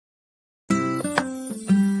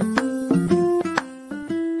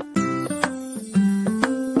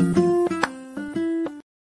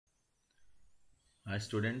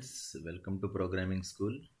Students, welcome to programming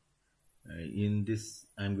school. In this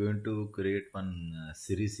I'm going to create one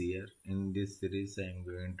series here. In this series I'm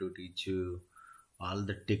going to teach you all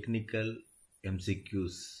the technical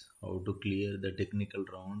MCQs, how to clear the technical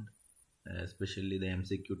round, especially the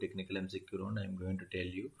technical MCQ round. I'm going to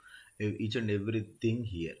tell you each and everything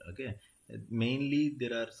here. Okay, mainly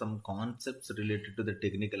there are some concepts related to the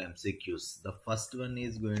technical MCQs. The first one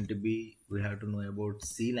is going to be, we have to know about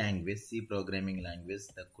C language, C programming language,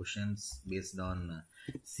 the questions based on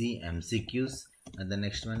C MCQs. And the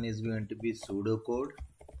next one is going to be pseudocode,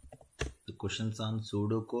 the questions on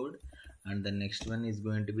pseudocode. And the next one is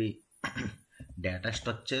going to be data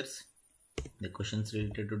structures, the questions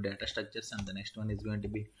related to data structures. And the next one is going to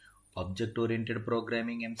be object oriented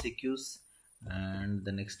programming MCQs. And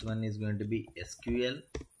the next one is going to be SQL.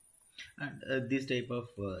 And these type of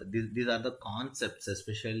these are the concepts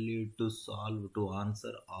especially to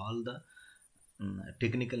answer all the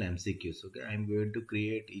technical MCQs. Okay, I'm going to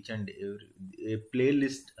create each and every a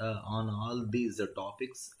playlist on all these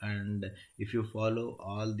topics, and if you follow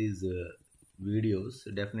all these videos,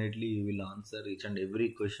 definitely you will answer each and every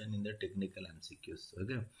question in the technical MCQs.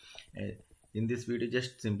 Okay, in this video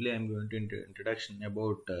just simply I'm going to introduction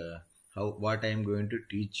about what I am going to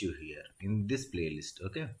teach you here in this playlist.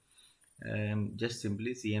 Okay, just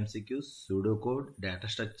simply CMCQs, pseudocode, data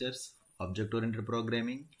structures, object oriented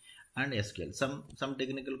programming, and SQL. Some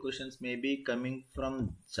technical questions may be coming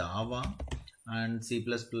from Java and C++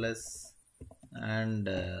 and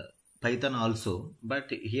Python also,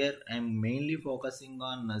 but here I am mainly focusing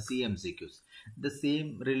on CMCQs. The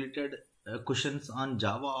same related questions on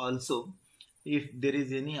Java also. If there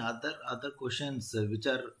is any other questions which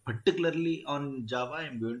are particularly on Java, I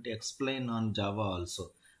am going to explain on Java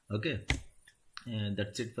also. Okay,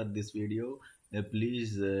 that's it for this video.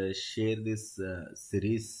 Please share this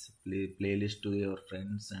series playlist to your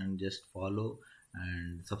friends and just follow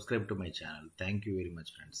and subscribe to my channel. Thank you very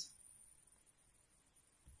much, friends.